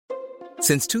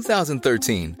Since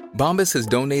 2013, Bombas has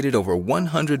donated over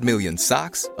 100 million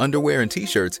socks, underwear, and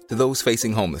T-shirts to those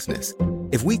facing homelessness.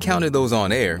 If we counted those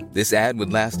on air, this ad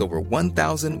would last over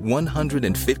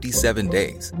 1,157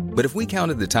 days. But if we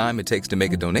counted the time it takes to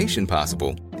make a donation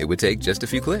possible, it would take just a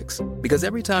few clicks. Because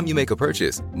every time you make a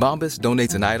purchase, Bombas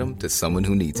donates an item to someone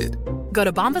who needs it. Go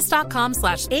to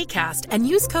bombas.com/ACAST and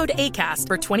use code ACAST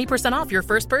for 20% off your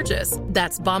first purchase.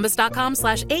 That's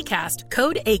bombas.com/ACAST,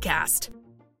 code ACAST.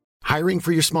 Hiring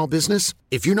for your small business?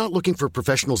 If you're not looking for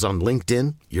professionals on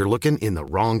LinkedIn, you're looking in the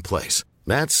wrong place.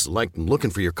 That's like looking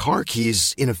for your car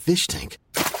keys in a fish tank.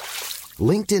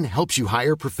 LinkedIn helps you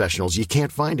hire professionals you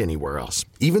can't find anywhere else,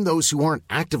 even those who aren't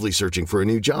actively searching for a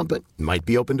new job but might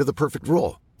be open to the perfect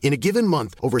role. In a given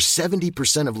month, over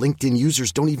 70% of LinkedIn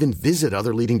users don't even visit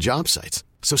other leading job sites.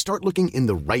 So start looking in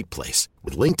the right place.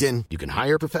 With LinkedIn, you can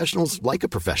hire professionals like a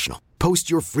professional. Post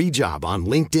your free job on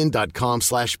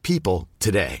linkedin.com/people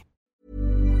today.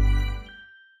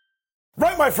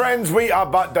 Right, my friends, we are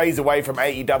but days away from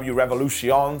AEW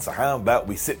Revolution, so how about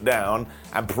we sit down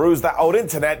and peruse that old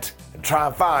internet and try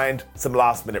and find some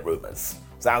last-minute rumours.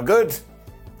 Sound good?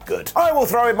 Good. I will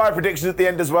throw in my predictions at the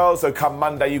end as well, so come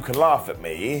Monday you can laugh at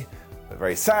me. But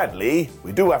very sadly,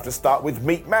 we do have to start with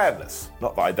Meat Madness.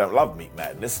 Not that I don't love Meat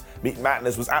Madness. Meat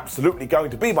Madness was absolutely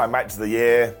going to be my match of the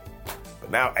year.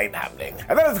 Now it ain't happening.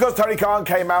 And then, of course, Tony Khan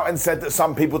came out and said that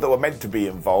some people that were meant to be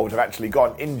involved have actually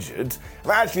gone injured.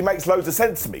 And that actually makes loads of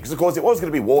sense to me, because, of course, it was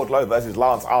going to be Wardlow versus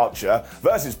Lance Archer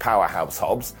versus Powerhouse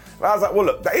Hobbs. And I was like, well,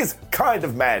 look, that is kind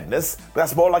of madness, but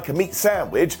that's more like a meat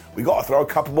sandwich. We got to throw a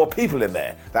couple more people in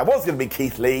there. That was going to be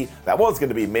Keith Lee, that was going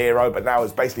to be Miro, but now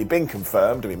it's basically been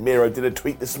confirmed. I mean, Miro did a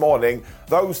tweet this morning.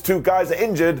 Those two guys are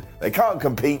injured. They can't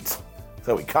compete,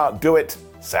 so we can't do it.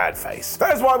 Sad face.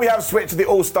 That is why we have switched to the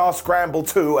All-Star Scramble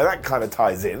too, and that kind of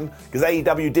ties in, because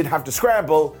AEW did have to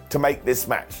scramble to make this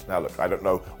match. Now look, I don't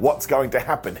know what's going to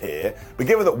happen here, but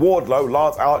given that Wardlow,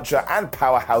 Lance Archer, and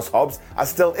Powerhouse Hobbs are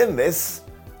still in this,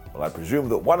 well, I presume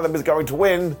that one of them is going to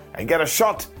win and get a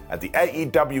shot at the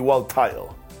AEW World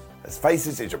title. Let's face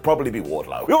it should probably be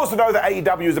Wardlow. We also know that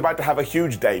AEW is about to have a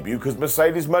huge debut, because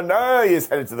Mercedes Moné is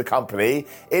headed to the company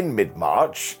in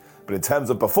mid-March. But in terms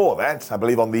of before that, I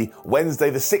believe on the Wednesday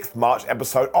the 6th March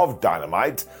episode of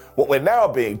Dynamite, what we're now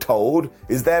being told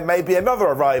is there may be another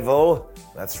arrival.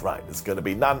 That's right, it's going to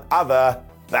be none other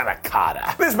than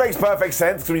Okada. This makes perfect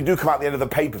sense, because when you do come out at the end of the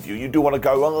pay-per-view, you do want to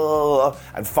go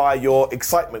and fire your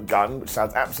excitement gun, which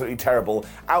sounds absolutely terrible,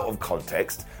 out of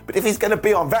context. But if he's going to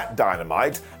be on that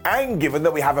Dynamite, and given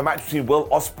that we have a match between Will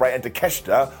Ospreay and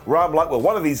Takeshita, where I'm like, well,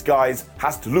 one of these guys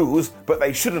has to lose, but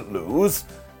they shouldn't lose,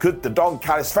 could the Don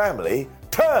Callis family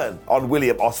turn on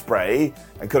William Ospreay,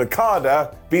 and could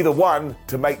Okada be the one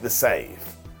to make the save?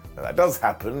 Now that does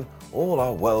happen. All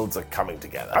our worlds are coming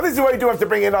together. And this is where we do have to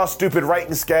bring in our stupid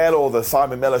rating scale, or the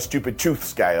Simon Miller stupid truth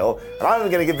scale. And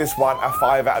I'm going to give this one a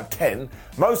 5 out of 10,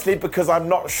 mostly because I'm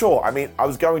not sure. I mean, I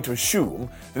was going to assume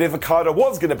that if Okada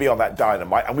was going to be on that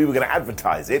Dynamite and we were going to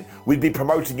advertise it, we'd be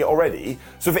promoting it already.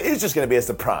 So if it is just going to be a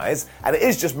surprise, and it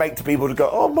is just make to people to go,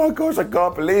 oh my gosh, I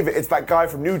can't believe it, it's that guy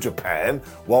from New Japan,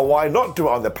 well, why not do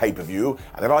it on the pay-per-view?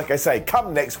 And then, like I say,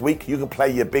 come next week, you can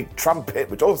play your big trumpet,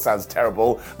 which also sounds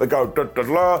terrible, but go,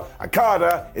 da-da-da,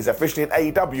 Okada is officially in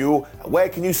AEW. And where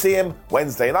can you see him?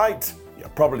 Wednesday night. You're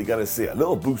probably going to see a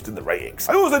little boost in the ratings.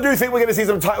 I also do think we're going to see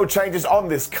some title changes on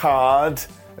this card.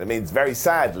 It means, very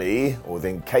sadly, or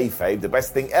within kayfabe, the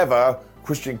best thing ever,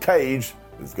 Christian Cage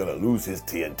is going to lose his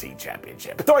TNT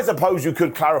Championship. So I suppose you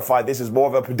could clarify this as more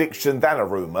of a prediction than a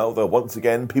rumour, although once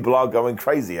again, people are going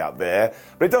crazy out there.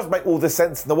 But it does make all the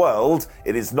sense in the world.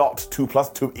 It is not 2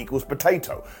 + 2 =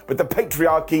 potato. But the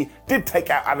patriarchy did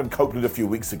take out Adam Copeland a few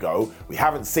weeks ago. We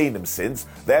haven't seen him since.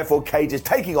 Therefore, Cage is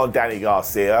taking on Danny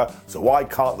Garcia. So why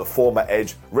can't the former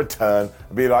Edge return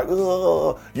and be like,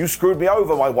 oh, you screwed me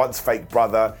over, my once fake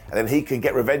brother, and then he can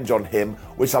get revenge on him,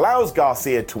 which allows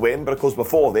Garcia to win. But of course,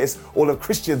 before this, all of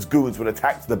Christian's goons would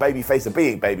attack the babyface of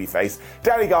being babyface.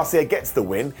 Danny Garcia gets the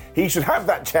win. He should have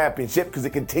that championship because it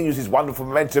continues his wonderful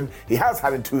momentum he has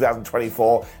had in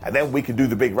 2024, and then we can do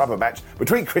the big rubber match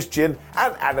between Christian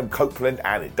and Adam Copeland,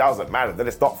 and it doesn't matter that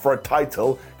it's not for a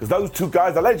title, because those two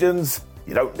guys are legends.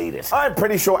 You don't need it. I'm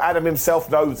pretty sure Adam himself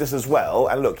knows this as well,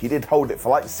 and look, he did hold it for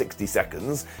like 60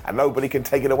 seconds, and nobody can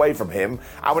take it away from him.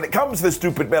 And when it comes to the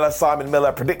stupid Simon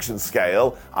Miller prediction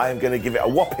scale, I am going to give it a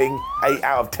whopping 8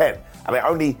 out of 10. And I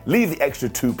only leave the extra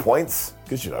 2 points,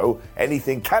 because, you know,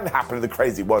 anything can happen in the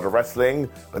crazy world of wrestling,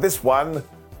 but this one,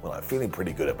 well, I'm feeling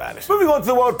pretty good about it. Moving on to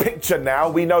the world picture now,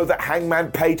 we know that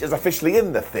Hangman Page is officially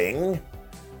in the thing.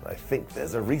 I think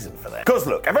there's a reason for that. Because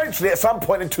look, eventually at some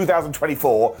point in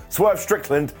 2024, Swerve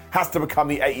Strickland has to become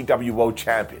the AEW World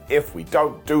Champion. If we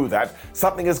don't do that,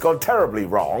 something has gone terribly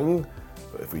wrong.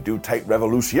 But if we do take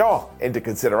Revolution into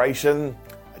consideration,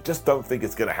 I just don't think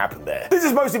it's going to happen there. This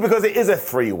is mostly because it is a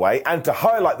three-way, and to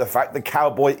highlight the fact that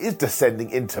Cowboy is descending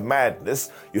into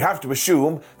madness, you have to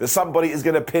assume that somebody is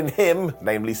going to pin him,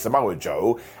 namely Samoa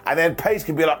Joe, and then Paige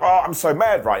can be like, oh, I'm so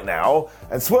mad right now,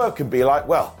 and Swerve can be like,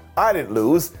 well, I didn't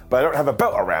lose, but I don't have a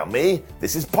belt around me.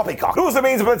 This is poppycock. It also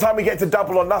means by the time we get to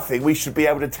Double or Nothing, we should be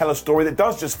able to tell a story that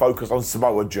does just focus on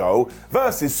Samoa Joe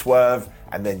versus Swerve,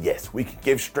 and then yes, we could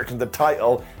give Strickland the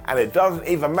title, and it doesn't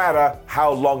even matter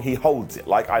how long he holds it.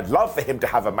 Like, I'd love for him to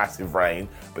have a massive reign,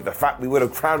 but the fact we would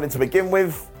have crowned him to begin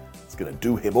with, it's going to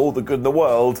do him all the good in the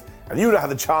world. And you know how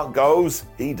the chant goes,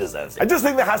 he deserves it. I just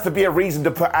think there has to be a reason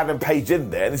to put Adam Page in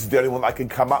there. This is the only one I can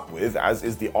come up with, as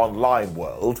is the online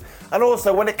world. And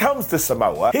also, when it comes to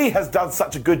Samoa, he has done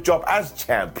such a good job as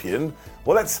champion.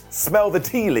 Well, let's smell the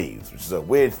tea leaves, which is a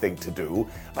weird thing to do.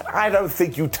 But I don't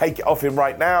think you take it off him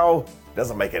right now.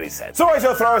 Doesn't make any sense. So I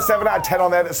shall throw a 7 out of 10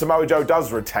 on there that Samoa Joe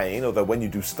does retain, although when you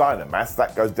do Steiner maths,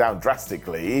 that goes down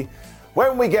drastically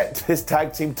when we get to his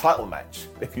tag team title match.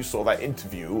 If you saw that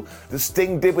interview that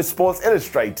Sting did with Sports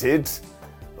Illustrated,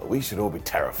 well, we should all be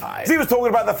terrified. He was talking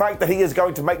about the fact that he is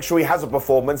going to make sure he has a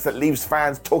performance that leaves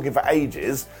fans talking for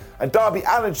ages, and Darby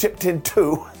Allin chipped in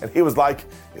too, and he was like,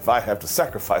 if I have to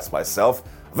sacrifice myself,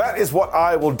 that is what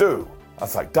I will do. I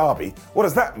was like, Darby, what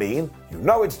does that mean? You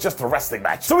know it's just a wrestling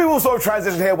match. So we will sort of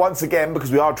transition here once again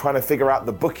because we are trying to figure out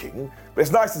the booking. But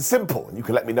it's nice and simple, and you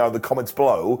can let me know in the comments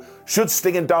below. Should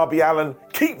Sting and Darby Allin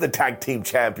keep the tag team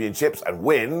championships and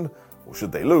win? Or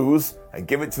should they lose and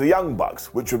give it to the Young Bucks?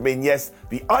 Which would mean, yes,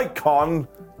 the Icon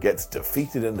gets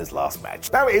defeated in his last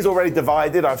match. Now, it is already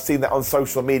divided. I've seen that on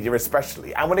social media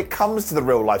especially. And when it comes to the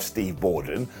real-life Steve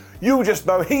Borden, you just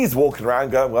know he's walking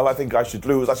around going, well, I think I should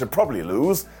lose. I should probably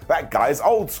lose. That guy's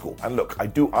old school. And look, I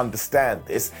do understand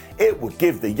this. It would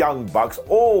give the Young Bucks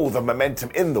all the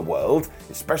momentum in the world,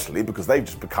 especially because they've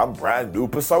just become brand new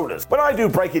personas. When I do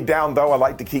break it down, though, I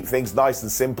like to keep things nice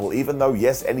and simple, even though,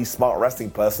 yes, any smart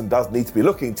wrestling person does need to be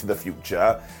looking to the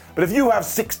future. But if you have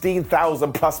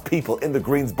 16,000 plus people in the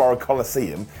Greensboro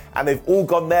Coliseum and they've all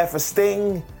gone there for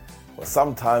Sting, well,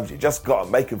 sometimes you just got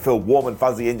to make them feel warm and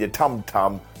fuzzy in your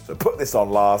tum-tum. So put this on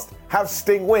last, have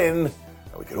Sting win,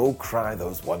 and we can all cry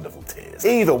those wonderful tears.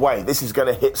 Either way, this is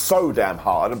going to hit so damn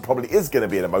hard and probably is going to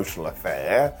be an emotional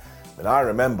affair. And I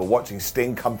remember watching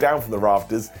Sting come down from the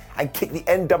rafters and kick the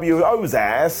NWO's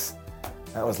ass.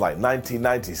 That was like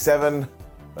 1997.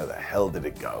 Where the hell did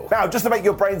it go? Now, just to make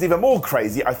your brains even more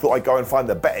crazy, I thought I'd go and find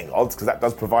the betting odds, because that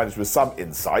does provide us with some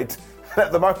insight. And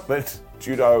at the moment,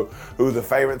 do you know who the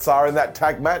favourites are in that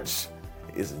tag match?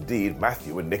 It is indeed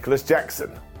Matthew and Nicholas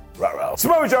Jackson. Ruh-roh.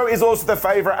 Samoa Joe is also the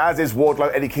favourite, as is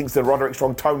Wardlow, Eddie Kingston, Roderick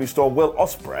Strong, Tony Storm, Will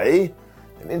Ospreay,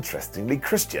 and interestingly,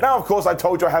 Christian. Now, of course, I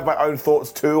told you I have my own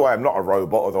thoughts too. I am not a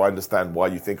robot, although I understand why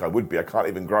you think I would be. I can't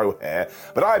even grow hair.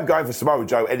 But I am going for Samoa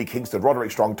Joe, Eddie Kingston, Roderick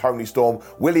Strong, Tony Storm,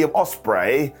 William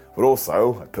Ospreay, but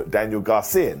also I put Daniel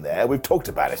Garcia in there. We've talked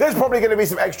about it. There's probably going to be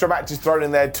some extra matches thrown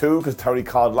in there too, because Tony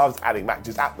Khan loves adding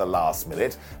matches at the last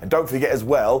minute. And don't forget as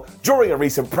well, during a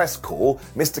recent press call,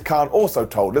 Mr. Khan also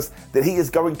told us that he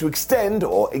is going to extend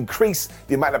or increase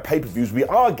the amount of pay-per-views we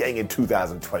are getting in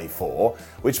 2024,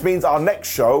 which means our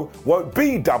next show won't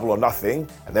be Double or Nothing,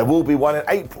 and there will be one in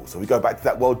April. So we go back to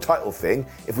that world title thing.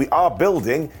 If we are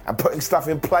building and putting stuff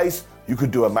in place, you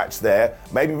could do a match there,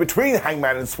 maybe between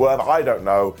Hangman and Swerve, I don't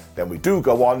know. Then we do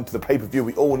go on to the pay-per-view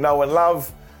we all know and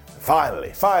love.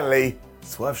 Finally,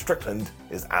 Swerve Strickland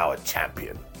is our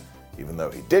champion, even though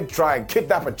he did try and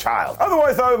kidnap a child.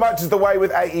 Otherwise, though, much is the way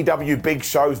with AEW big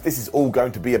shows, this is all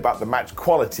going to be about the match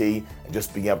quality and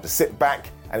just being able to sit back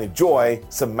and enjoy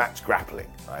some match grappling.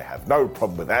 I have no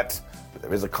problem with that, but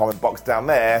there is a comment box down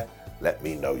there. Let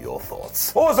me know your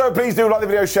thoughts. Also, please do like the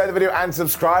video, share the video, and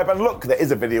subscribe. And look, there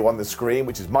is a video on the screen,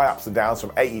 which is my ups and downs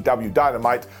from AEW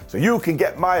Dynamite, so you can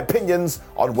get my opinions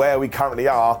on where we currently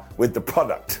are with the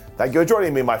product. Thank you for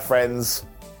joining me, my friends.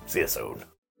 See you soon.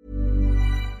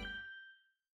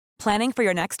 Planning for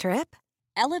your next trip?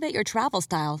 Elevate your travel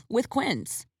style with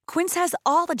Quince. Quince has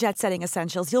all the jet-setting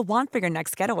essentials you'll want for your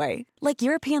next getaway, like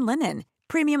European linen,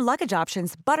 premium luggage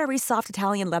options, buttery soft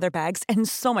Italian leather bags, and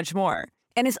so much more.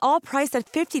 And is all priced at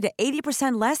 50 to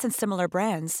 80% less than similar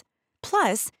brands.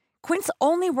 Plus, Quince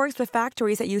only works with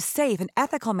factories that use safe and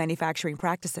ethical manufacturing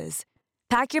practices.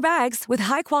 Pack your bags with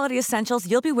high-quality essentials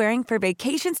you'll be wearing for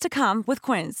vacations to come with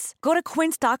Quince. Go to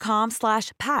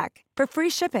quince.com/pack for free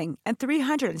shipping and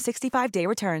 365-day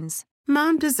returns.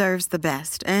 Mom deserves the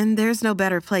best, and there's no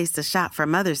better place to shop for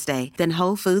Mother's Day than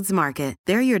Whole Foods Market.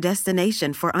 They're your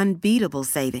destination for unbeatable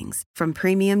savings, from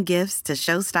premium gifts to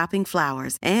show-stopping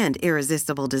flowers and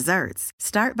irresistible desserts.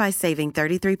 Start by saving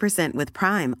 33% with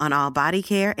Prime on all body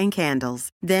care and candles.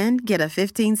 Then get a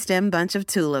 15-stem bunch of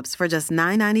tulips for just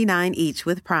 $9.99 each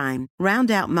with Prime. Round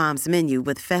out Mom's menu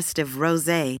with festive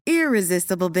rosé,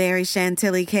 irresistible berry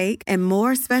chantilly cake, and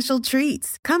more special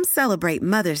treats. Come celebrate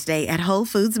Mother's Day at Whole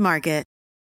Foods Market.